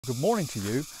Good morning to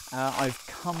you. I've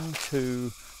come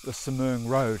to the Samoeng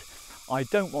Road. I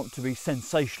don't want to be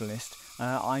sensationalist,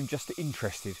 I'm just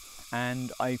interested,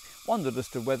 and I wondered as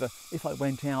to whether if I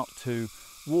went out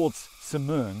towards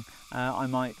Samoeng I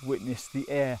might witness the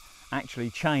air actually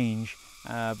change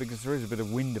because there is a bit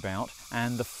of wind about,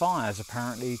 and the fires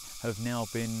apparently have now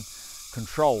been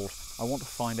controlled. I want to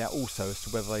find out also as to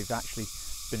whether they've actually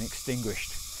been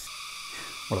extinguished.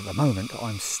 Well, at the moment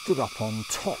I'm stood up on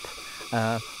top,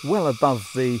 well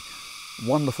above the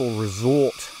wonderful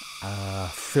resort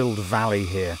filled valley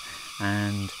here,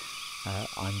 and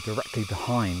I'm directly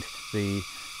behind the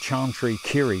Chantry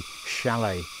Kiri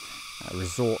Chalet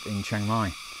resort in Chiang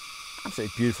Mai.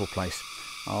 Absolutely beautiful place.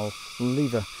 I'll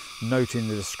leave a note in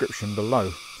the description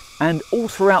below. And all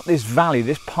throughout this valley,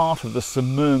 this part of the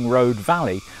Samoeng Road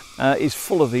Valley is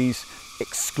full of these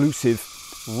exclusive,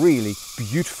 really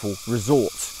beautiful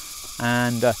resorts,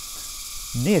 and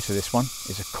near to this one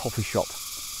is a coffee shop.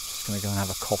 Just going to go and have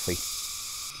a coffee.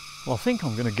 Well, I think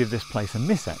I'm going to give this place a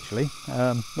miss actually.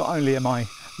 Not only am I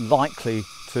likely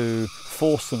to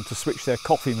force them to switch their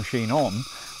coffee machine on,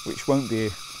 which won't be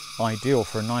ideal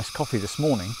for a nice coffee this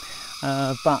morning,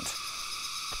 but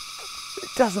it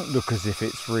doesn't look as if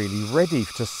it's really ready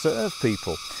to serve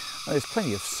people. There's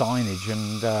plenty of signage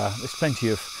and there's plenty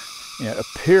of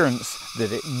appearance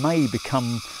that it may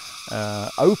become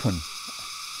open,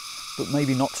 but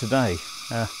maybe not today.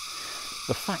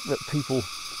 The fact that people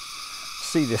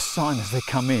see this sign as they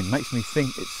come in makes me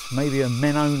think it's maybe a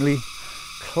men-only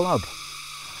club.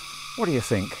 What do you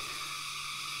think?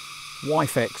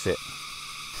 Wife exit.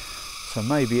 So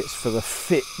maybe it's for the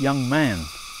fit young man,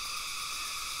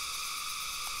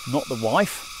 not the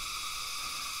wife,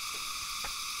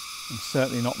 and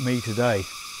certainly not me today.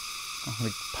 I'm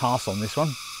going to pass on this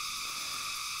one.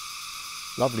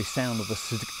 Lovely sound of the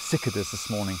cicadas this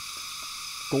morning.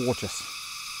 Gorgeous.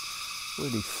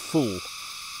 Really full.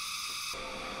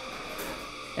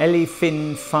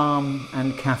 Elephant Farm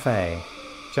and Cafe.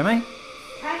 ใช่ไหม?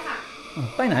 ใช่ค่ะ.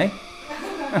 ไปไหน?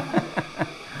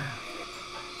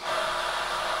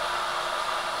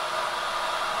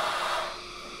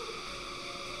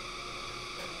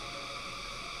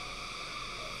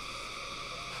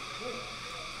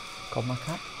ขอบคุณค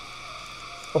รับ.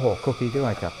 โอ้โห cookie ด้ว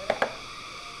ยครับ.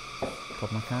 ขอบ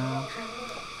คุณครับ.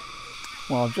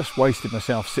 Well, I've just wasted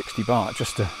myself 60 baht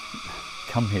just to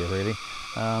come here really.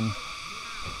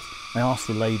 I asked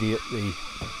the lady at the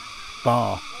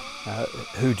bar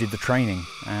who did the training,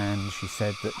 and she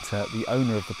said that the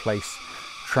owner of the place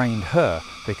trained her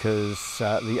because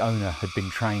the owner had been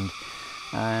trained,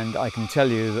 and I can tell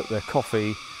you that the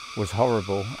coffee was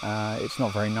horrible. It's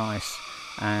not very nice,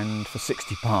 and for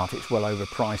 60 baht it's well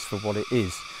overpriced for what it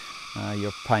is.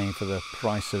 You're paying for the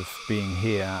price of being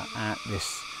here at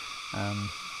this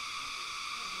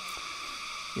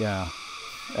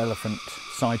elephant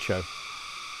sideshow.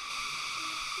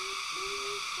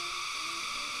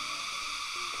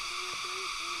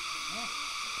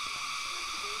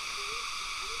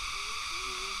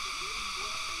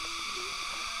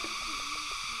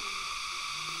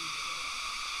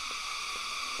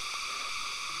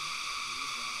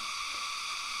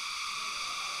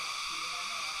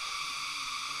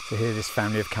 So here this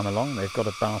family have come along, they've got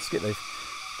a basket, they've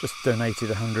just donated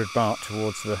 100 baht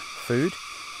towards the food,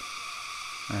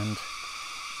 and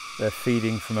they're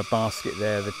feeding from a basket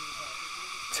there the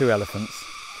 2 elephants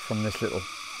from this little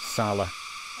sala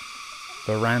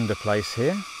veranda place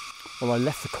here. Well, I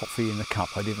left the coffee in the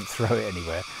cup, I didn't throw it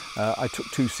anywhere. I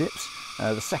took 2 sips.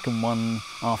 The second one,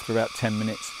 after about 10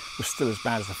 minutes, was still as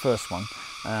bad as the first one.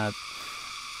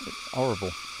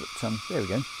 Horrible, but there we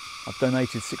go. I've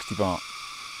donated 60 baht.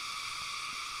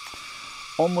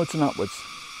 Onwards and upwards.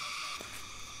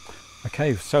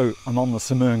 Okay, so I'm on the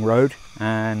Samoeng Road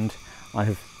and I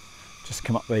have just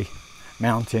come up the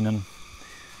mountain and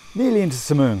nearly into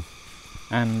Samoeng,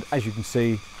 and as you can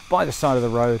see by the side of the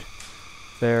road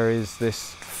there is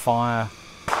this fire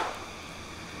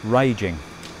raging.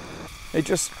 It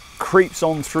just creeps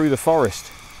on through the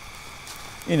forest.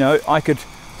 You know, I could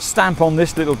stamp on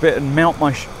this little bit and mount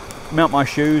my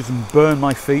shoes and burn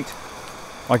my feet.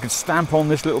 I could stamp on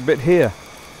this little bit here.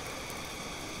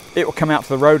 It will come out to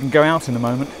the road and go out in a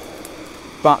moment,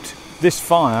 but this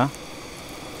fire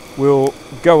will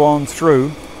go on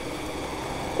through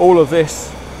all of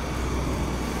this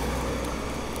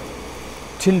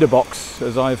tinderbox,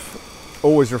 as I've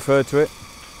always referred to it,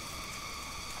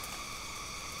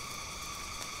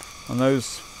 and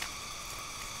those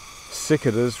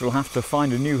cicadas will have to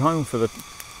find a new home for the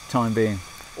time being.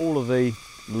 All of the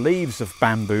leaves of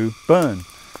bamboo burn,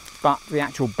 but the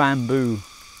actual bamboo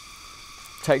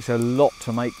takes a lot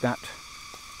to make that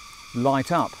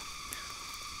light up.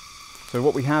 So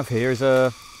what we have here is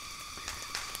a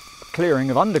clearing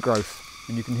of undergrowth,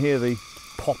 and you can hear the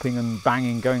popping and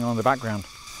banging going on in the background.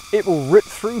 It will rip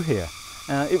through here.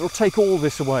 It will take all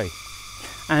this away,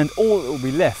 and all that will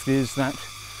be left is that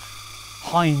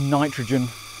high nitrogen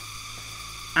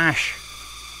ash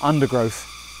undergrowth,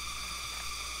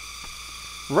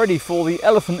 ready for the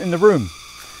elephant in the room.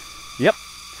 Yep,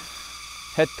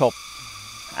 Hed Thob.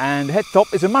 And Hed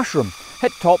Thob is a mushroom.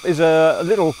 Hed Thob is a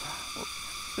little,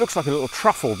 looks like a little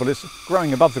truffle, but it's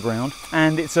growing above the ground,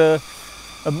 and it's a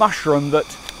mushroom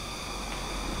that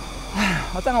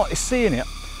I don't know what you see in it.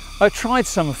 I tried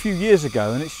some a few years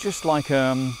ago, and it's just like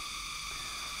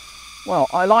well,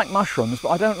 I like mushrooms, but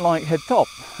I don't like Hed Thob.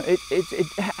 It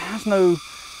has no,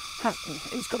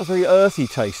 it's got a very earthy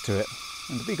taste to it,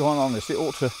 and to be quite honest, it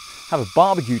ought to have a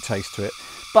barbecue taste to it.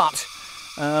 But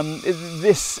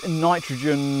this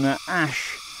nitrogen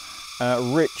ash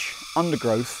rich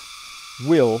undergrowth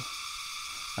will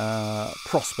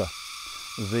prosper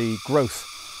the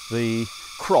growth, the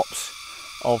crops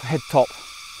of Hed Thob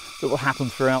that will happen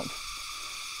throughout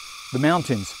the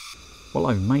mountains. Well,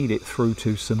 I've made it through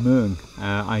to Samoeng.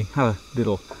 I had a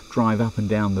little drive up and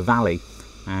down the valley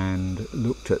and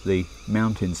looked at the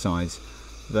mountain sides.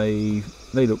 They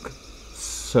look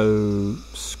so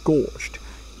scorched,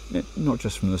 not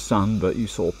just from the sun, but you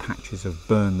saw patches of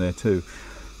burn there too.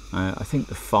 I think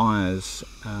the fires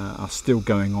are still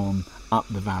going on up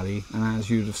the valley, and as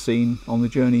you'd have seen on the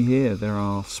journey here, there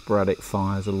are sporadic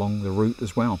fires along the route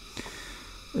as well.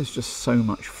 There's just so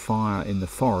much fire in the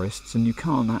forests, and you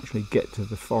can't actually get to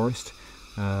the forest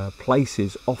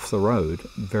places off the road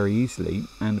very easily.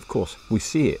 And of course we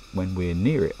see it when we're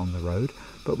near it on the road,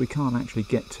 but we can't actually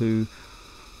get to,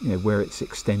 you know, where it's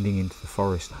extending into the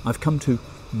forest. I've come to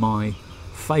my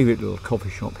favourite little coffee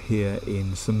shop here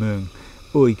in Samoeng,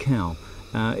 Oui Kaew.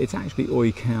 It's actually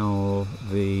Oui Kaew,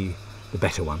 the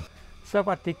better one. ส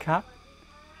วัสดีครับ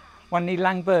วันนี้ล้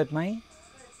างเบิร์ดไหม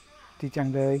ดีจัง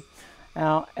เลยเอา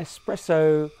เอสเปรสโซ่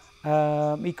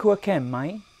มีคั่วเข้มไหม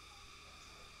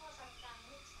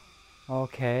โอ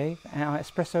เคเอาเอส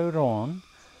เปรสโซ่ร้อน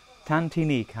ทานที่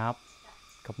นี่ครับ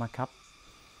ขอบคุณครับ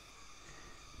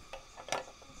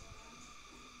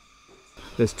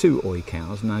There's two Oi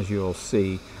Kaews, and as you'll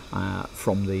see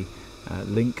from the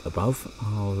link above,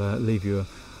 I'll leave you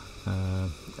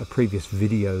a previous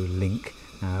video link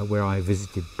where I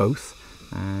visited both,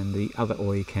 and the other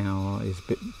Oi Kaew is a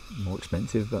bit more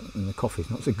expensive, but and the coffee's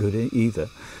not so good either.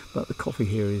 But the coffee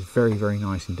here is very, very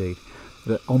nice indeed.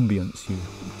 The ambience you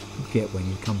get when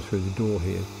you come through the door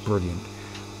here is brilliant,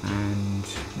 and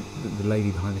the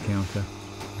lady behind the counter,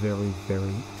 very,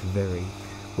 very, very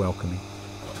welcoming.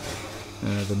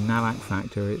 The Nalak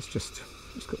factor, it's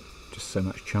got just so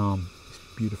much charm. It's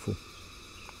beautiful.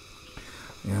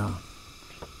 Yeah,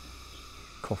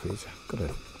 coffee's got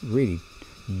a really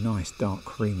nice dark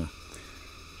creamer.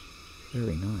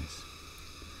 Very nice.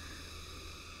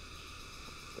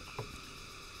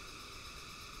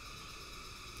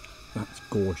 That's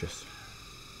gorgeous.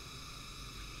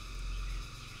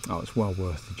 Oh, it's well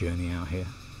worth the journey out here.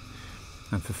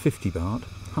 And for 50 baht,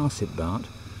 Hasip baht,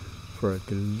 for a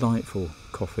delightful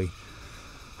coffee.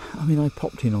 I mean, I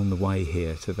popped in on the way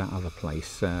here to that other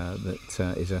place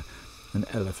that is an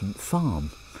elephant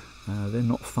farm. They're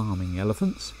not farming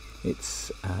elephants.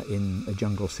 It's in a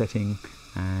jungle setting,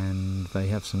 and they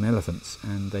have some elephants,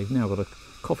 and they've now got a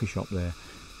coffee shop there,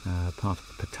 part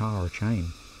of the Patara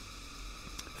chain.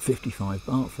 55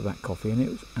 baht for that coffee, and it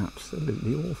was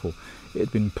absolutely awful. It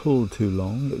had been pulled too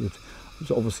long. It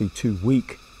was obviously too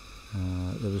weak.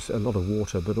 There was a lot of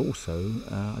water, but also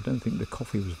I don't think the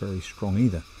coffee was very strong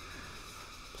either.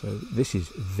 So this is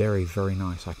very, very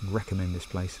nice. I can recommend this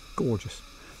place. Gorgeous.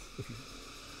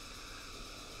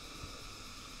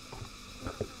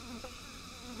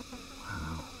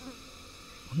 Wow,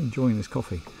 I'm enjoying this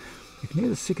coffee. You can hear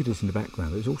the cicadas in the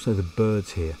background. There's also the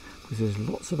birds here, because there's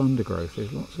lots of undergrowth.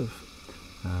 There's lots of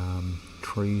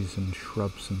trees and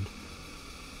shrubs and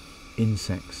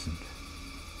insects and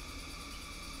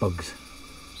bugs.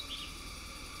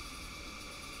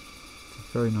 It's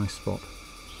a very nice spot.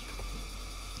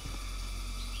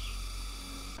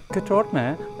 ขอโทษนะ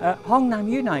ห้องน้ำ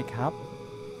อยู่ไหนครับ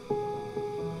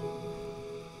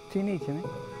ที่นี่ใช่ไหม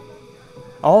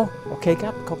อ๋อโอเคค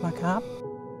รับขอบคุณครับ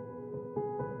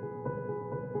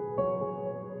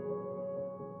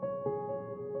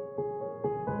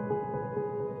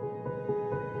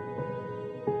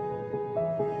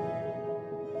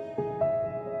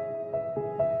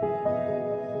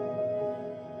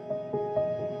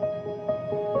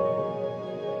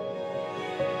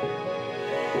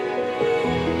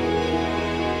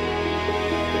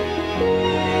Well,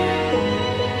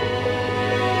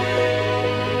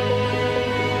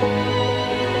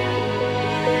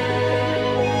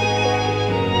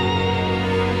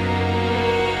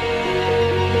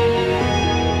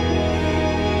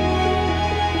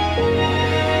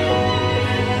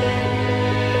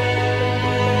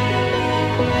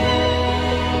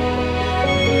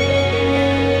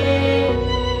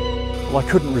 I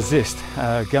couldn't resist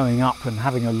going up and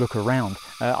having a look around.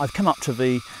 I've come up to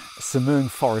the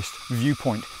Samoeng Forest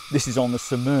viewpoint. This is on the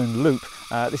Samoeng Loop.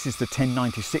 This is the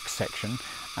 1096 section,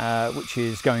 which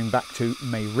is going back to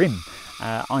Mai Rim.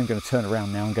 I'm going to turn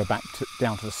around now and go back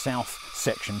down to the south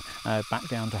section, back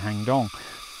down to Hang Dong.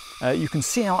 You can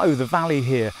see out over the valley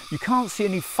here. You can't see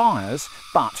any fires,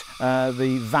 but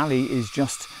the valley is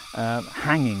just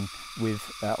hanging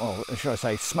with, or should I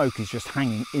say, smoke is just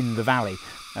hanging in the valley.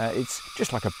 It's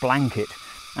just like a blanket.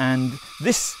 And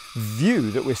this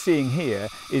view that we're seeing here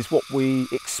is what we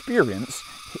experience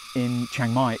in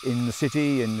Chiang Mai, in the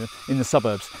city, in the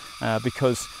suburbs,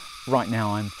 because right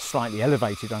now I'm slightly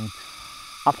elevated. I'm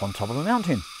up on top of a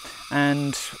mountain,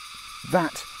 and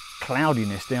that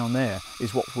cloudiness down there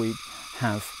is what we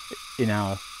have in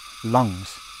our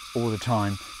lungs all the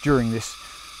time during this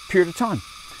period of time.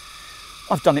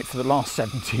 I've done it for the last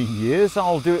 17 years,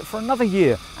 I'll do it for another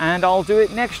year, and I'll do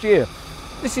it next year.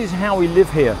 This is how we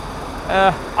live here.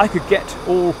 I could get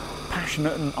all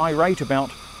passionate and irate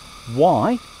about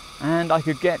why, and I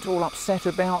could get all upset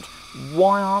about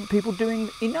why aren't people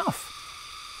doing enough.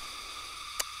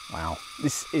 Wow,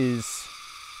 this is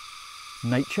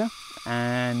nature,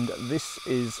 and this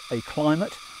is a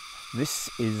climate. This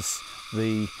is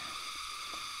the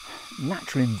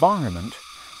natural environment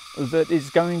that is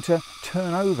going to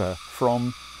turn over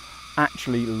from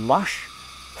actually lush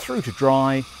through to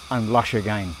dry and lush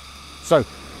again. So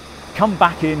come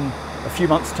back in a few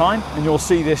months' time and you'll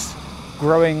see this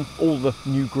growing, all the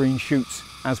new green shoots,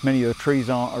 as many of the trees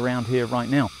are around here right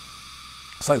now.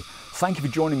 So thank you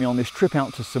for joining me on this trip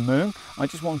out to Samoeng. I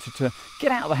just wanted to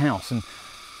get out of the house and,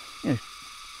 you know,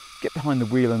 get behind the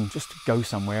wheel and just go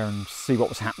somewhere and see what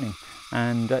was happening.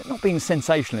 And not being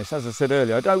sensationalist, as I said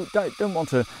earlier, I don't want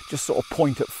to just sort of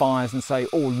point at fires and say,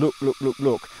 oh, look, look, look,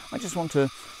 look. I just want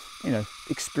to, you know,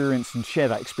 experience and share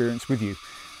that experience with you.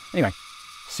 Anyway,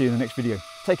 see you in the next video.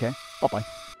 Take care.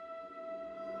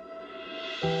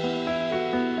 Bye-bye.